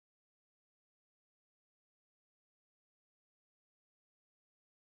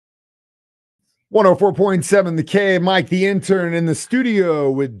104.7 The K, Mike the Intern in the studio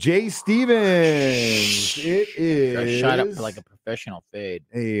with Jay Stevens. It Just shot up is like a professional fade.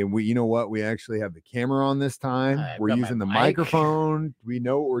 Hey, you know what? We actually have the camera on this time. I've We're got my using the mic. microphone. We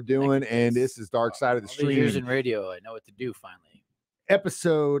know what we're doing, and this is Dark Side of the All Stream. the years in radio, I know what to do finally.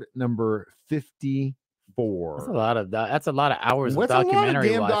 Episode number 54. That's a lot of hours What's of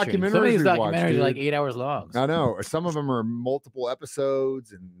documentary a lot of damn watching. Some of documentaries these we've watched, documentaries are dude. like 8 hours long. I know. Some of them are multiple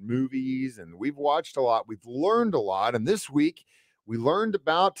episodes and movies, and we've watched a lot. We've learned a lot. And this week, we learned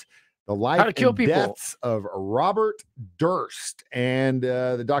about the life and deaths of Robert Durst. And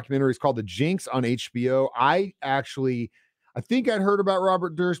the documentary is called The Jinx on HBO. I think I'd heard about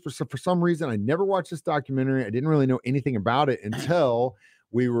Robert Durst, but for some reason, I never watched this documentary. I didn't really know anything about it until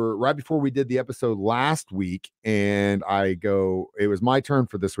we were right before we did the episode last week, and it was my turn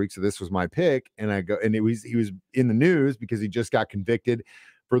for this week, so this was my pick, and he was in the news because he just got convicted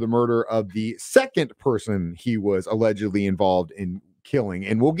for the murder of the second person he was allegedly involved in killing,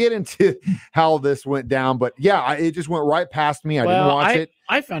 and we'll get into how this went down. But yeah, it just went right past me. I didn't watch it.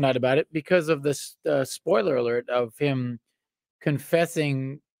 I found out about it because of this spoiler alert of him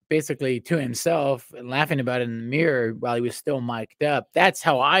confessing basically to himself and laughing about it in the mirror while he was still mic'd up. That's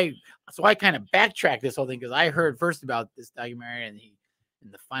how I kind of backtracked this whole thing, because I heard first about this documentary, and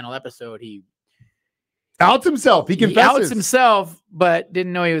in the final episode he outs himself. He confesses. He outs himself, but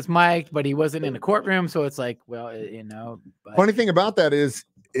didn't know he was mic'd, but he wasn't in the courtroom, so it's like, well, you know. But funny thing about that is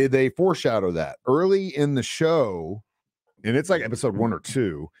they foreshadow that early in the show, and it's like episode 1 or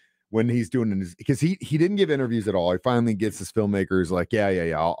 2. When he's doing his, because he didn't give interviews at all. He finally gets his filmmakers like, yeah.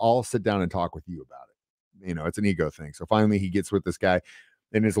 I'll sit down and talk with you about it. You know, it's an ego thing. So finally he gets with this guy,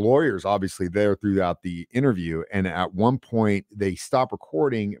 and his lawyer's obviously there throughout the interview. And at one point they stop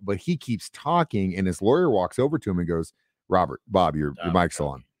recording, but he keeps talking, and his lawyer walks over to him and goes, Bob, your mic's still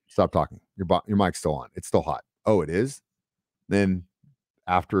on. Stop talking. Your mic's still on. It's still hot. Oh, it is? Then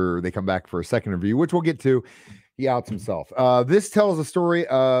after they come back for a second interview, which we'll get to, he outs himself. This tells a story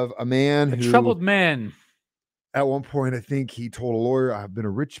of a man who, troubled man. At one point, I think he told a lawyer, I've been a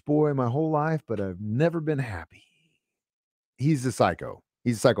rich boy my whole life, but I've never been happy. He's a psycho.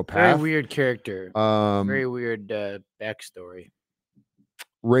 He's a psychopath. Very weird character. Very weird backstory.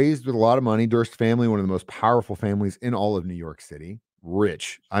 Raised with a lot of money. Durst family, one of the most powerful families in all of New York City.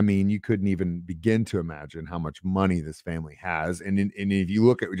 Rich. I mean, you couldn't even begin to imagine how much money this family has. And if you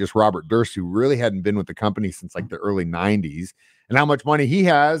look at just Robert Durst, who really hadn't been with the company since like the early 90s, and how much money he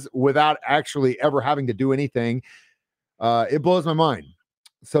has without actually ever having to do anything, it blows my mind.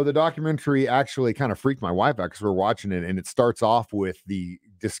 So the documentary actually kind of freaked my wife out because we're watching it, and it starts off with the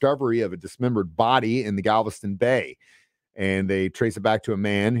discovery of a dismembered body in the Galveston Bay. And they trace it back to a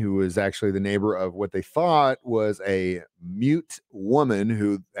man who was actually the neighbor of what they thought was a mute woman,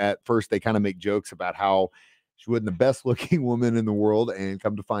 who at first they kind of make jokes about how she wasn't the best looking woman in the world. And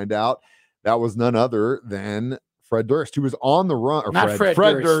come to find out, that was none other than Fred Durst, who was on the run. Or not Fred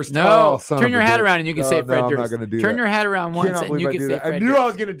Durst. No, turn your hat around and you can say Fred Durst. I'm not going to do that. Turn your hat around once and you can say Fred Durst. I knew I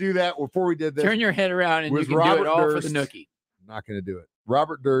was going to do that before we did this. Turn your head around and you can do it all for the nookie. I'm not going to do it.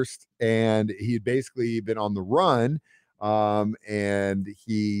 Robert Durst, and he had basically been on the run. And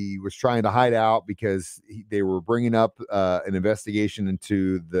he was trying to hide out because they were bringing up an investigation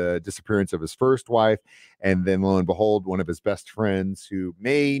into the disappearance of his first wife, and then lo and behold, one of his best friends, who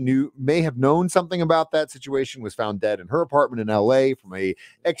may have known something about that situation, was found dead in her apartment in LA from a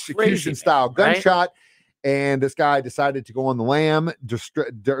execution style gunshot. Right? And this guy decided to go on the lam, just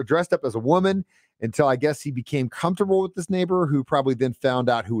dressed up as a woman, until I guess he became comfortable with this neighbor, who probably then found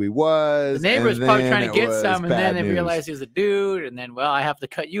out who he was. The neighbor was probably trying to get some, and then they realized he was a dude, and then, well, I have to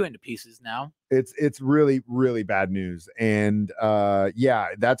cut you into pieces now. It's really, really bad news. And yeah,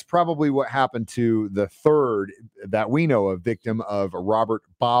 that's probably what happened to the third that we know of victim of Robert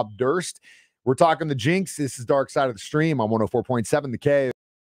Bob Durst. We're talking The Jinx. This is Dark Side of the Stream on 104.7 The K.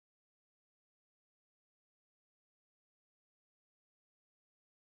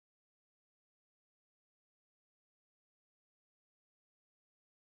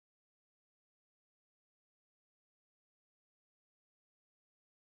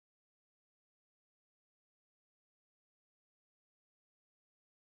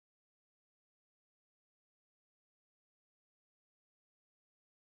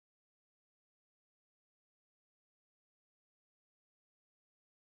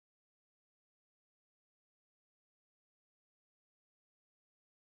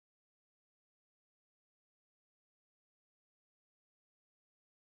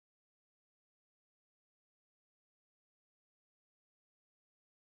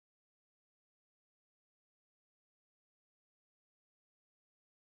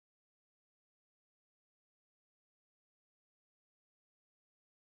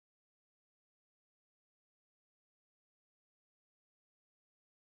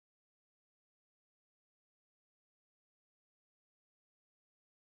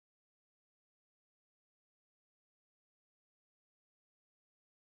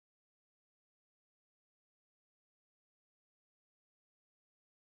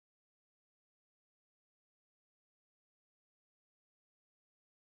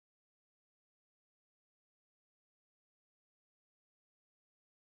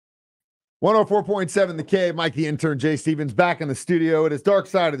 104.7 The Cave. Mike the Intern, Jay Stevens, back in the studio. It is Dark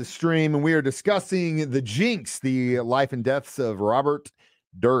Side of the Stream, and we are discussing the Jinx, the life and deaths of Robert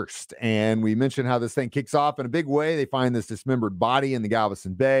Durst. And we mentioned how this thing kicks off in a big way. They find this dismembered body in the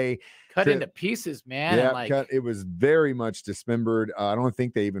Galveston Bay. Cut into pieces, man. Yeah, and like, it was very much dismembered. I don't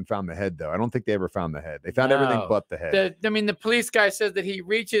think they even found the head, though. I don't think they ever found the head. They found everything but the head. The police guy says that he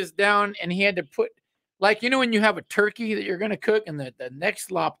reaches down and he had to put, like, when you have a turkey that you're going to cook and the neck's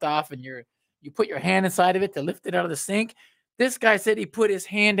lopped off and you put your hand inside of it to lift it out of the sink. This guy said he put his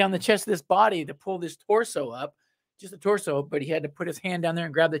hand down the chest of this body to pull this torso up, just the torso, but he had to put his hand down there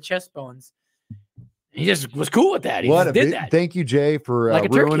and grab the chest bones. He just was cool with that. He did that. Thank you, Jay, for like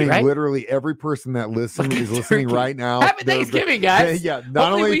ruining turkey, right? literally every person that is listening right now. Happy Thanksgiving, guys. Yeah,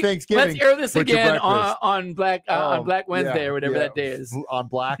 not only Thanksgiving. Let's air this again on Black Wednesday or whatever that day is. On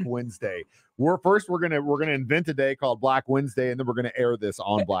Black Wednesday. We're gonna invent a day called Black Wednesday, and then we're gonna air this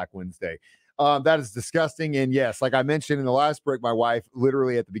on Black Wednesday. That is disgusting. And yes, like I mentioned in the last break, my wife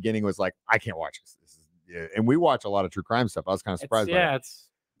literally at the beginning was like, I can't watch this. And we watch a lot of true crime stuff. I was kind of surprised by that.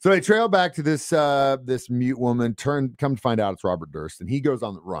 So they trail back to this mute woman, come to find out it's Robert Durst, and he goes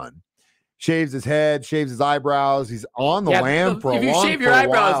on the run. Shaves his head, shaves his eyebrows. He's on the lam for a long time. If you shave your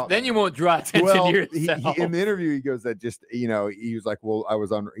eyebrows, then you won't draw attention to yourself. In the interview, he goes that just, he was like, well, I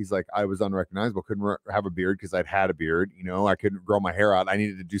was unrecognizable. Couldn't have a beard because I'd had a beard. I couldn't grow my hair out. I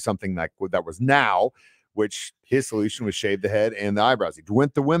needed to do something that was now, which his solution was shave the head and the eyebrows. He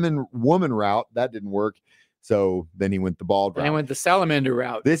went the woman route. That didn't work. So then he went the bald route. And he went the salamander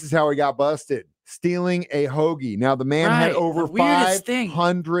route. This is how he got busted. Stealing a hoagie. Now, the man had over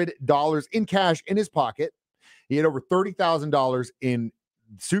 $500 in cash in his pocket. He had over $30,000 in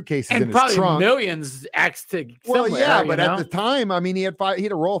suitcases in his trunk. And probably millions axed to somewhere. Well, yeah, but at the time, I mean, he had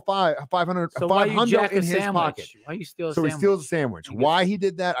a roll of 500 in his pocket. Why you steal a sandwich? So he steals a sandwich. Why he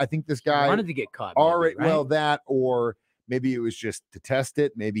did that, I think this guy wanted to get caught. Already, right? Well, that, or maybe it was just to test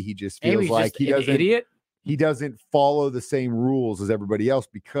it. Maybe he just feels like he doesn't. Idiot. He doesn't follow the same rules as everybody else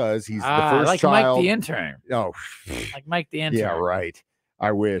because he's the first like child. Mike the Intern. Oh, like Mike the Intern. Yeah, right.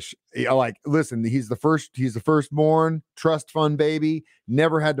 I wish. Listen, he's the firstborn trust fund baby.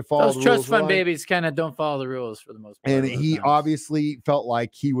 Never had to follow the rules. Those trust fund babies kind of don't follow the rules for the most part. And he obviously felt like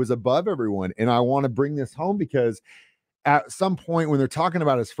he was above everyone. And I want to bring this home because at some point when they're talking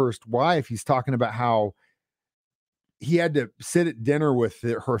about his first wife, he's talking about how he had to sit at dinner with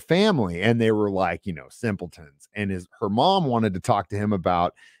her family and they were like, simpletons. And her mom wanted to talk to him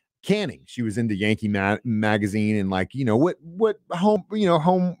about canning. She was into Yankee magazine and what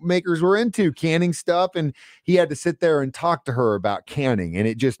homemakers were into, canning stuff. And he had to sit there and talk to her about canning. And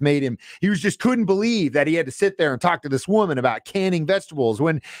it just made him, couldn't believe that he had to sit there and talk to this woman about canning vegetables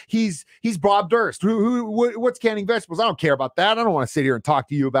when he's Bob Durst. What's canning vegetables? I don't care about that. I don't want to sit here and talk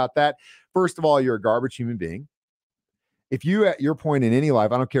to you about that. First of all, you're a garbage human being. If you, at your point in any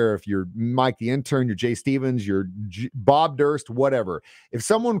life, I don't care if you're Mike the Intern, you're Jay Stevens, you're Bob Durst, whatever. If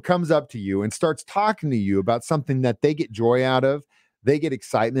someone comes up to you and starts talking to you about something that they get joy out of, they get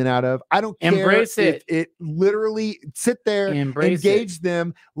excitement out of, I don't care. Embrace it. It literally sit there, engage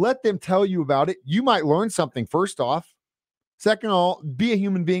them, let them tell you about it. You might learn something first off. Second of all, be a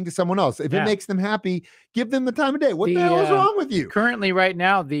human being to someone else. If it makes them happy, give them the time of day. What the hell is wrong with you? Currently, right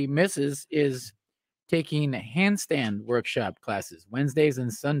now, the missus is taking handstand workshop classes Wednesdays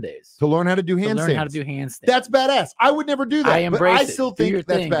and Sundays to learn how to do handstands. That's badass. I would never do that. I embrace it. I still think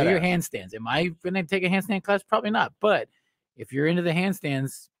that's badass. Do your handstands. Am I going to take a handstand class? Probably not. But if you're into the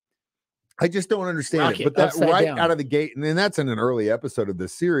handstands, I just don't understand it. But that right out of the gate, and then that's in an early episode of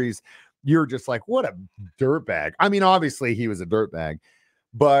this series, you're just like, what a dirtbag. I mean, obviously he was a dirtbag.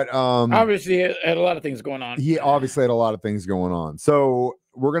 But obviously he had a lot of things going on. He obviously had a lot of things going on. So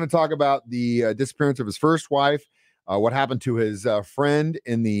we're going to talk about the disappearance of his first wife, what happened to his friend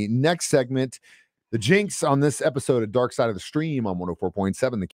in the next segment, the Jinx on this episode of Dark Side of the Stream on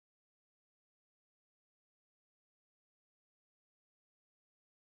 104.7.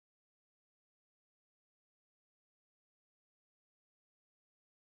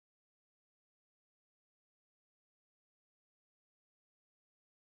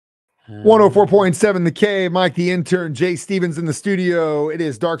 104.7 The Cave, Mike the Intern, Jay Stevens in the studio. It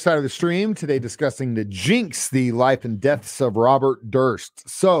is Dark Side of the Stream, today discussing the Jinx, the life and deaths of Robert Durst.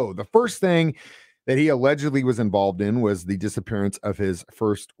 So the first thing that he allegedly was involved in was the disappearance of his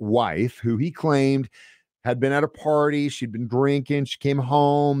first wife, who he claimed had been at a party. She'd been drinking. She came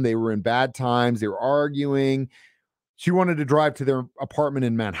home. They were in bad times. They were arguing. She wanted to drive to their apartment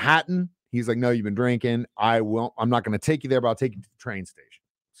in Manhattan. He's like, no, you've been drinking. I'm not going to take you there, but I'll take you to the train station.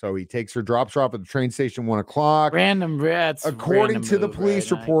 So he takes her, drops her off at the train station 1 o'clock. According to the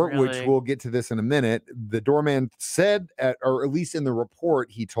police report, which we'll get to this in a minute, the doorman said, or at least in the report,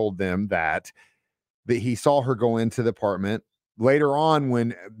 he told them that he saw her go into the apartment. Later on,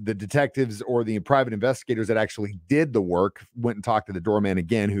 when the detectives or the private investigators that actually did the work went and talked to the doorman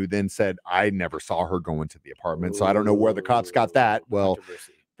again, who then said, I never saw her go into the apartment. So I don't know where the cops got that. Well,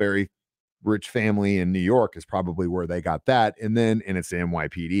 very rich family in New York is probably where they got that. And it's the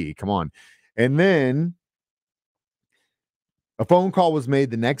NYPD. Come on. And then a phone call was made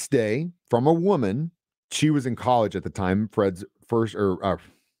the next day from a woman. She was in college at the time.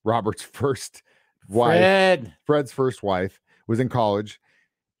 Robert's first wife. Fred's first wife was in college.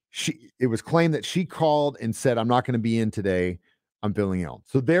 It was claimed that she called and said, I'm not going to be in today. I'm feeling ill.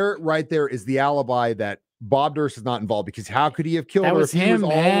 So right there is the alibi that Bob Durst is not involved, because how could he have killed her if he was all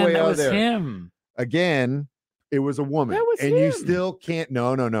the way out there? Him. Again, it was a woman. And you still can't.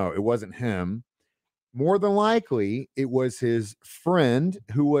 No. It wasn't him. More than likely, it was his friend,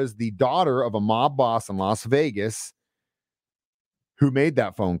 who was the daughter of a mob boss in Las Vegas, who made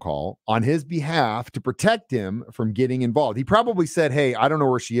that phone call on his behalf to protect him from getting involved. He probably said, hey, I don't know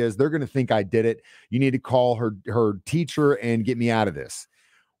where she is. They're going to think I did it. You need to call her teacher and get me out of this.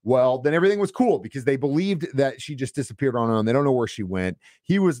 Well, then everything was cool, because they believed that she just disappeared on her own. They don't know where she went.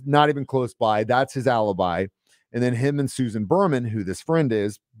 He was not even close by. That's his alibi. And then him and Susan Berman, who this friend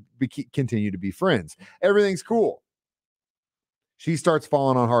is, continue to be friends. Everything's cool. She starts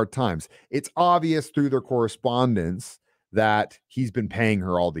falling on hard times. It's obvious through their correspondence that he's been paying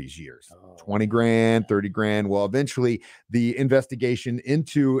her all these years. 20 grand, 30 grand. Well, eventually the investigation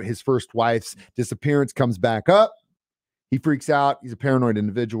into his first wife's disappearance comes back up. He freaks out. He's a paranoid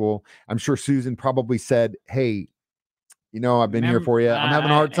individual. I'm sure Susan probably said, hey, I've been here for you. I'm having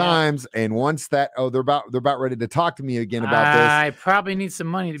hard times. And once they're about ready to talk to me again about this. I probably need some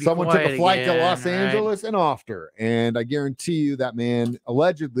money to be Someone took a flight to Los Angeles and offed her. And I guarantee you that man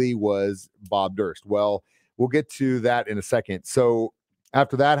allegedly was Bob Durst. Well, we'll get to that in a second. So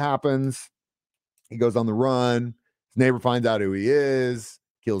after that happens, he goes on the run. His neighbor finds out who he is,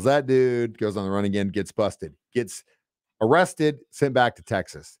 kills that dude, goes on the run again, gets busted, gets arrested, sent back to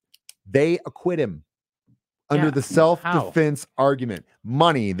Texas. They acquit him under the self-defense argument.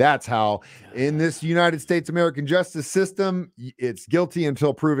 Money, that's how. In this United States American justice system, it's guilty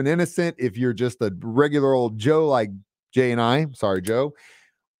until proven innocent. If you're just a regular old Joe like Jay and I, sorry, Joe.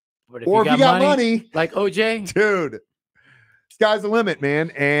 But if you got money, like OJ, dude, sky's the limit,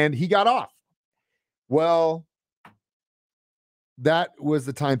 man. And he got off. Well, that was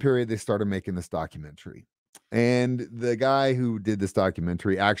the time period they started making this documentary. And the guy who did this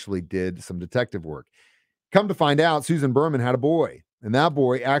documentary actually did some detective work. Come to find out, Susan Berman had a boy, and that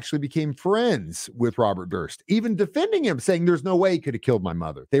boy actually became friends with Robert Durst, even defending him, saying there's no way he could have killed my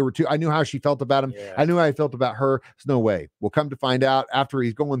mother. I knew how she felt about him. Yeah. I knew how I felt about her. There's no way. We'll come to find out, after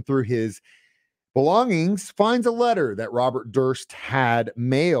he's going through his belongings, finds a letter that Robert Durst had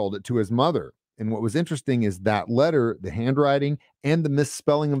mailed to his mother. And what was interesting is that letter, the handwriting and the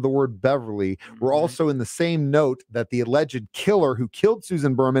misspelling of the word Beverly were also in the same note that the alleged killer who killed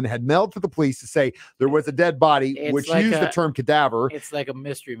Susan Berman had mailed to the police to say there was a dead body, which used the term cadaver. It's like a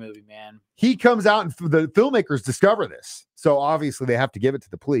mystery movie, man. He comes out and the filmmakers discover this. So obviously they have to give it to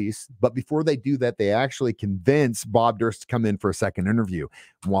the police. But before they do that, they actually convince Bob Durst to come in for a second interview.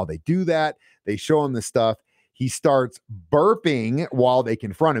 And while they do that, they show him the stuff. He starts burping while they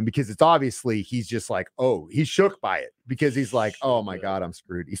confront him, because it's obviously he's just like, oh, he's shook by it, because he's like, oh my God, I'm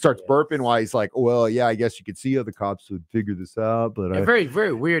screwed. He starts burping while he's like, well, yeah, I guess you could see how the cops would figure this out. But very,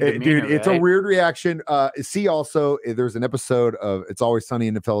 very weird. Dude, it's a weird reaction. See, also, there's an episode of It's Always Sunny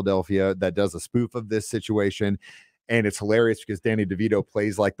in Philadelphia that does a spoof of this situation. And it's hilarious because Danny DeVito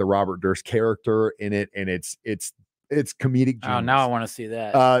plays like the Robert Durst character in it. And it's comedic genius. Oh, now I want to see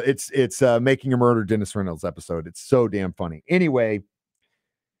that. It's Making a Murder, Dennis Reynolds episode. It's so damn funny. Anyway,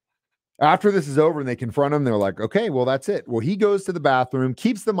 after this is over and they confront him, they're like, okay, well, that's it. Well, he goes to the bathroom,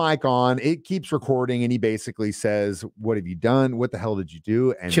 keeps the mic on, it keeps recording, and he basically says, what have you done? What the hell did you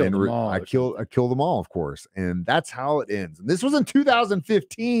do? And then I kill them all, of course. And that's how it ends. And this was in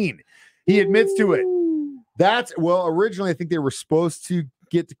 2015. He admits to it. Originally, I think they were supposed to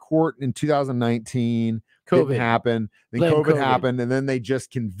get to court in 2019. Didn't happen. Then COVID happened, and then they just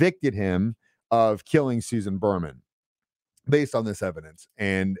convicted him of killing Susan Berman. based on this evidence.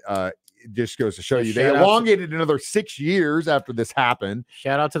 And it just goes to show So you they shout out to- elongated another 6 years after this happened.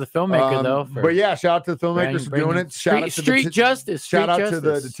 Shout out to the filmmaker, though. But yeah, shout out to the filmmakers for doing it. Shout out to street justice. Shout out to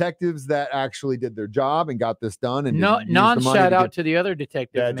the detectives that actually did their job and got this done. And non-shout out to the other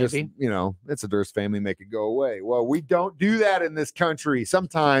detectives, maybe. Just, you know, it's a Durst family, make it go away. Well, we don't do that in this country.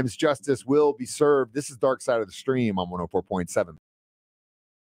 Sometimes justice will be served. This is Dark Side of the Stream on 104.7.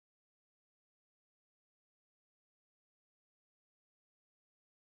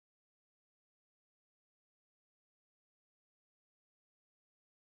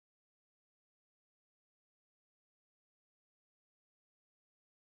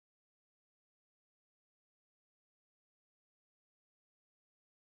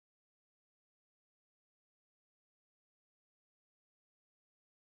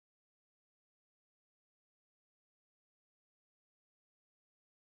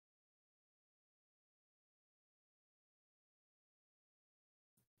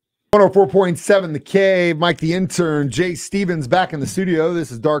 One 104.7 The Cave, Mike the Intern, Jay Stevens back in the studio.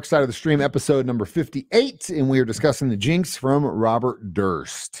 This is Dark Side of the Stream episode number 58, and we are discussing the Jinx from Robert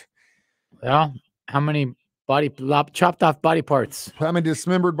Durst. Well, how many chopped off body parts? How many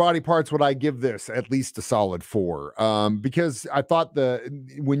dismembered body parts would I give this? At least a solid 4. Because I thought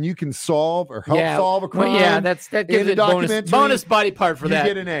when you can solve or help solve a crime, that gives it bonus body part for that.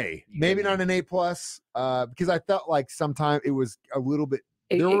 You get an A, maybe not an A plus. Because I felt like sometimes it was a little bit.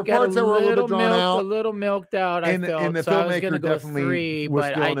 There were parts that were a little bit drawn out, a little milked out. And the so I was filmmaker going to go definitely 3, was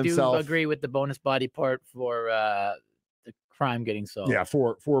but feeling I do himself. agree with the bonus body part for the crime getting solved. Yeah,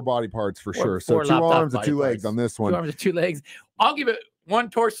 4 body parts for sure. So 2 arms and 2 legs on this one. 2 arms and 2 legs. I'll give it 1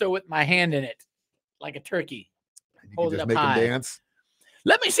 torso with my hand in it, like a turkey. You can just make him dance.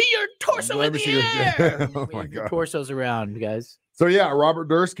 Let me see your torso in the air. Oh my God. Torsos around, guys. So yeah, Robert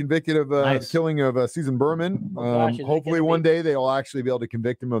Durst convicted of the killing of Susan Berman. Hopefully one day they'll actually be able to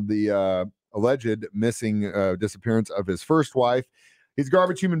convict him of the alleged missing disappearance of his first wife. He's a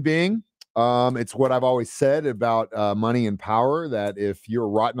garbage human being. It's what I've always said about money and power, that if you're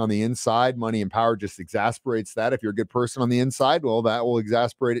rotten on the inside, money and power just exasperates that. If you're a good person on the inside, well, that will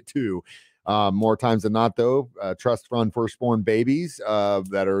exasperate it too. More times than not, though, trust fund firstborn babies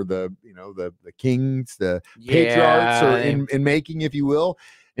that are the kings, the patriarchs, or in making, if you will,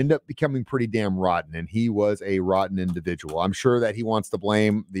 end up becoming pretty damn rotten. And he was a rotten individual. I'm sure that he wants to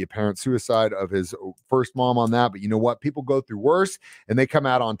blame the apparent suicide of his first mom on that. But you know what? People go through worse and they come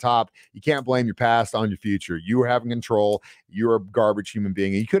out on top. You can't blame your past on your future. You were having control. You're a garbage human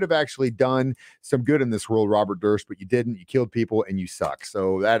being. And you could have actually done some good in this world, Robert Durst, but you didn't. You killed people and you suck.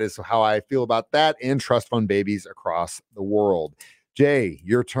 So that is how I feel about that and trust fund babies across the world. Jay,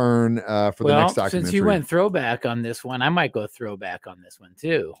 your turn for the next documentary. Since you went throwback on this one, I might go throwback on this one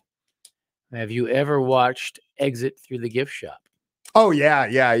too. Have you ever watched Exit Through the Gift Shop? Oh, yeah.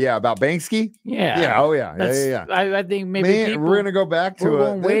 About Banksy? Yeah. Oh, yeah. I think maybe we're going to go back to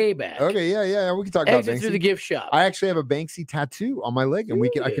going way back. Okay, yeah. We can talk about Exit Banksy. Through the Gift Shop. I actually have a Banksy tattoo on my leg, and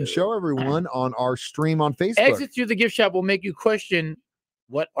I can show everyone on our stream on Facebook. Exit Through the Gift Shop will make you question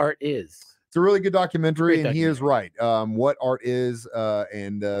what art is. It's a really good documentary, and he is right. What art is,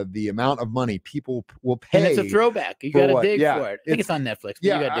 and the amount of money people will pay. And it's a throwback. You got to dig for it. I think it's on Netflix.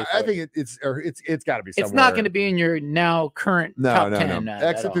 Yeah, I think it's got to be somewhere. It's not going to be in your now current top 10. No.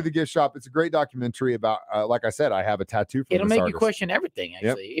 Exit Through the Gift Shop. It's a great documentary about, like I said, I have a tattoo from It'll this make artist. you question everything,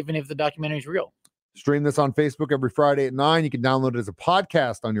 actually, even if the documentary is real. Stream this on Facebook every Friday at 9. You can download it as a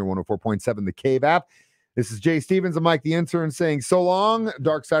podcast on your 104.7 The Cave app. This is Jay Stevens and Mike the Intern saying so long.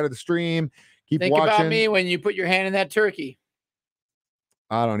 Dark Side of the Stream. Keep Think watching. about me when you put your hand in that turkey.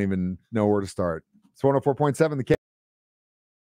 I don't even know where to start. It's 104.7 The Cave.